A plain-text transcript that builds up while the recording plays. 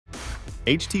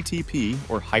HTTP,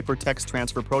 or Hypertext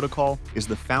Transfer Protocol, is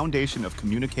the foundation of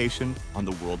communication on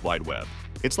the World Wide Web.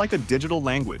 It's like a digital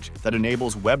language that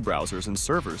enables web browsers and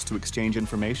servers to exchange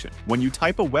information. When you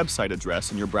type a website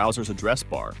address in your browser's address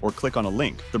bar or click on a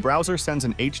link, the browser sends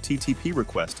an HTTP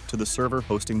request to the server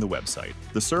hosting the website.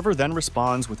 The server then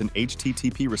responds with an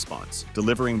HTTP response,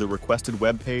 delivering the requested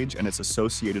web page and its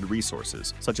associated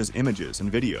resources, such as images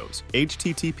and videos.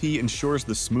 HTTP ensures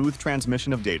the smooth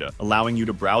transmission of data, allowing you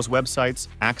to browse websites,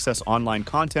 access online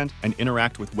content, and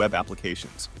interact with web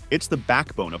applications. It's the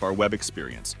backbone of our web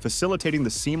experience, facilitating the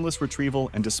seamless retrieval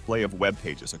and display of web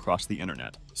pages across the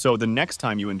internet. So the next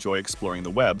time you enjoy exploring the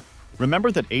web,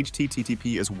 remember that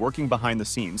HTTP is working behind the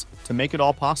scenes to make it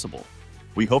all possible.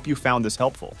 We hope you found this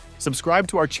helpful. Subscribe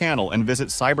to our channel and visit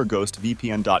CyberGhost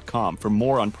VPN.com for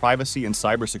more on privacy and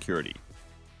cybersecurity.